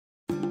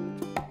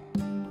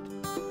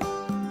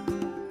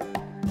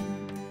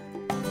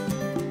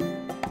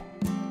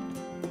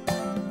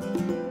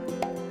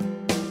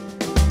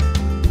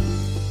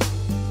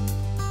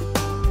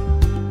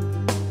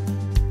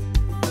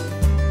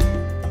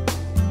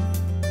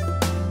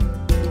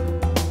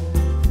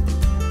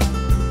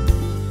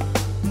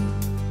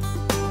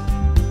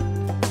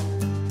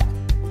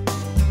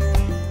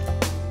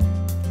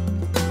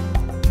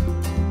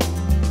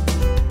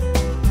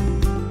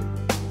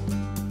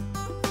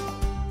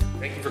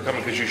Thank you for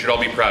coming because you should all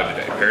be proud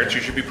today. Parents,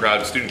 you should be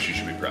proud. Students, you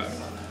should be proud.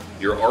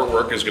 Your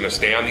artwork is going to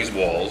stay on these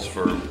walls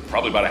for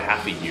probably about a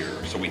half a year.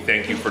 So we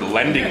thank you for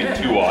lending it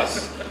to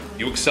us.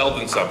 You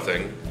excelled in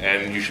something,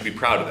 and you should be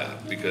proud of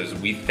that because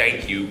we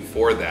thank you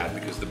for that.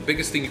 Because the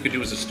biggest thing you could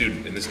do as a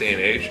student in this day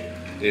and age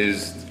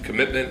is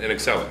commitment and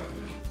excelling.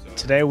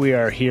 Today we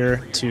are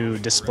here to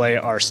display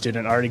our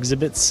student art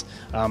exhibits.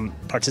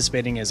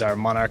 Participating is our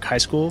Monarch High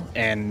School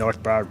and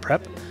North Broward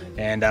Prep,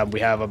 and we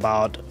have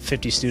about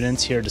 50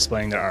 students here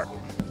displaying their art.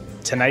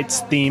 Tonight's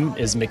theme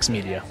is mixed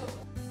media.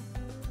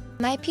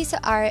 My piece of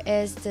art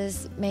is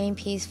this main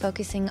piece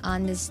focusing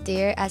on this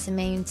deer as a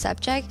main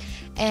subject,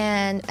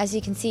 and as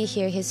you can see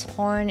here, his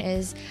horn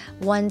is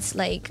once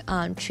like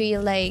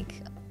tree-like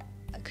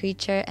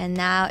creature, and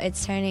now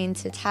it's turning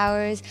into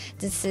towers.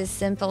 This is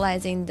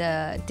symbolizing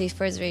the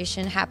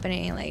deforestation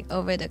happening like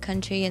over the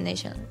country and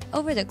nation,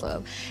 over the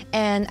globe.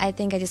 And I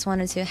think I just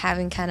wanted to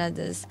having kind of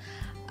this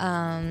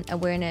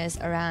awareness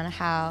around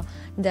how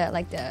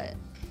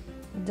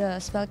the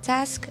smoke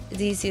task,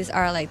 these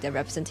are like the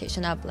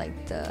representation of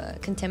like the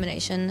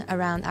contamination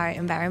around our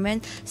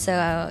environment.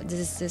 So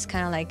this is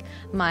kind of like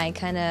my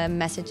kind of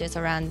messages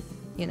around,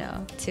 you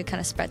know, to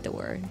kind of spread the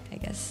word, I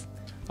guess.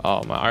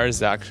 Oh, my art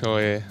is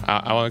actually,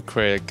 I want to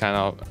create a kind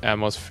of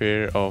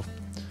atmosphere of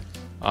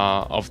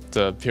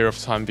the period of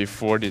time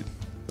before the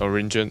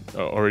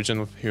origin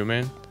of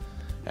human.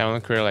 I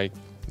want to create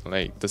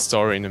like the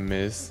story in the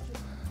myth,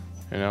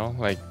 you know,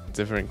 like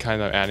different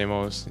kind of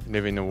animals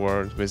live in the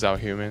world without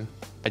human.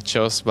 I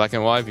chose black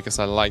and white because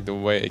I like the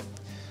way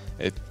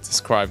it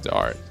described the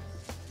art.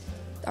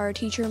 Our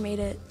teacher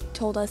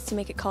told us to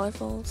make it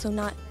colorful, so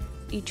not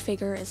each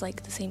figure is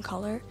like the same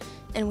color,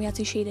 and we had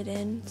to shade it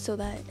in so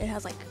that it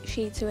has like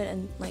shade to it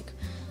and like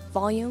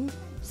volume.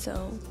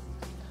 So,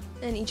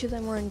 and each of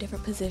them were in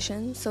different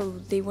positions, so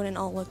they wouldn't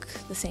all look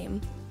the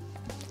same.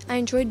 I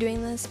enjoyed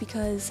doing this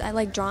because I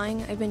like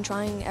drawing. I've been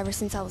drawing ever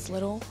since I was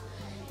little,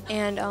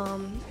 and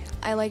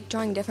I like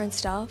drawing different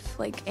stuff,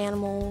 like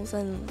animals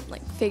and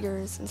like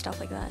figures and stuff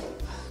like that.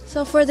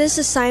 So for this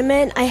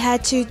assignment, I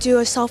had to do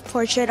a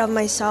self-portrait of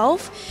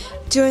myself,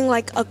 doing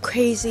like a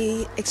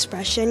crazy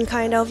expression,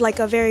 kind of like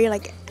a very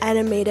like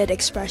animated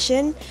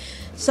expression.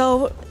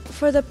 So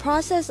for the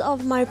process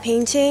of my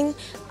painting,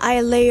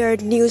 I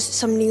layered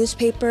some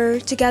newspaper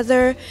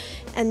together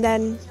and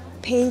then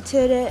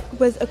painted it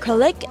with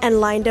acrylic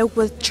and lined it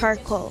with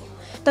charcoal.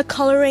 The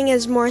coloring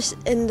is more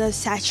in the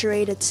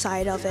saturated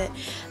side of it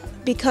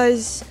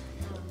because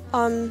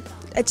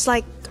it's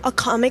like a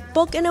comic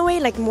book in a way,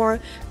 like more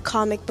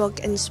comic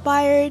book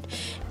inspired,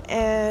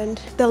 and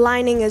the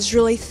lining is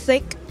really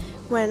thick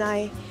when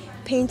I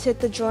painted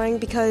the drawing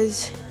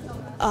because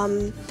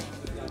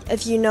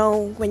if you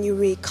know, when you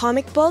read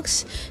comic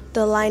books,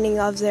 the lining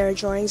of their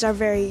drawings are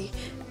very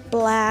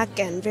black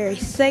and very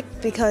thick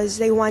because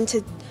they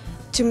wanted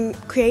to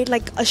create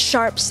like a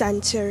sharp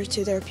center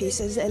to their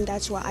pieces, and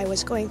that's what I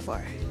was going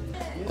for.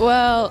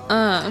 Well,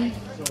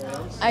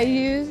 I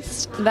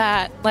used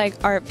that like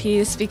art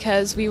piece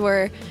because we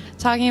were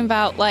talking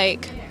about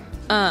like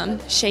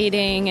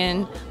shading,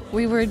 and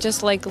we were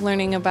just like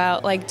learning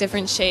about like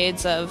different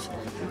shades of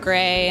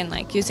gray and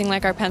like using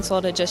like our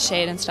pencil to just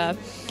shade and stuff.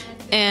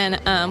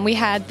 And we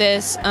had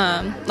this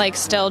like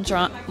still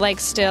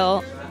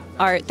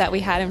art that we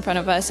had in front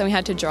of us, and we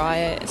had to draw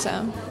it.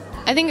 So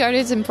I think art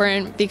is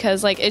important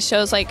because like it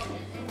shows like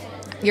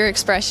your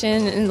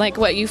expression and like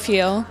what you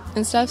feel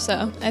and stuff.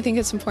 So I think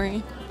it's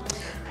important.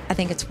 I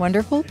think it's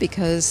wonderful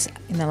because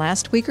in the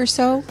last week or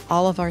so,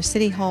 all of our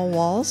City Hall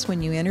walls,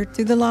 when you entered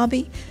through the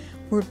lobby,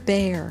 were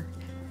bare,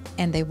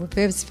 and it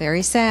was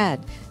very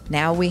sad.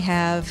 Now we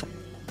have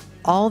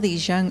all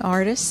these young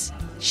artists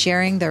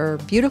sharing their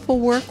beautiful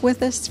work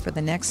with us for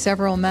the next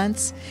several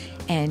months,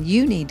 and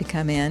you need to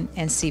come in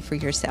and see for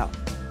yourself.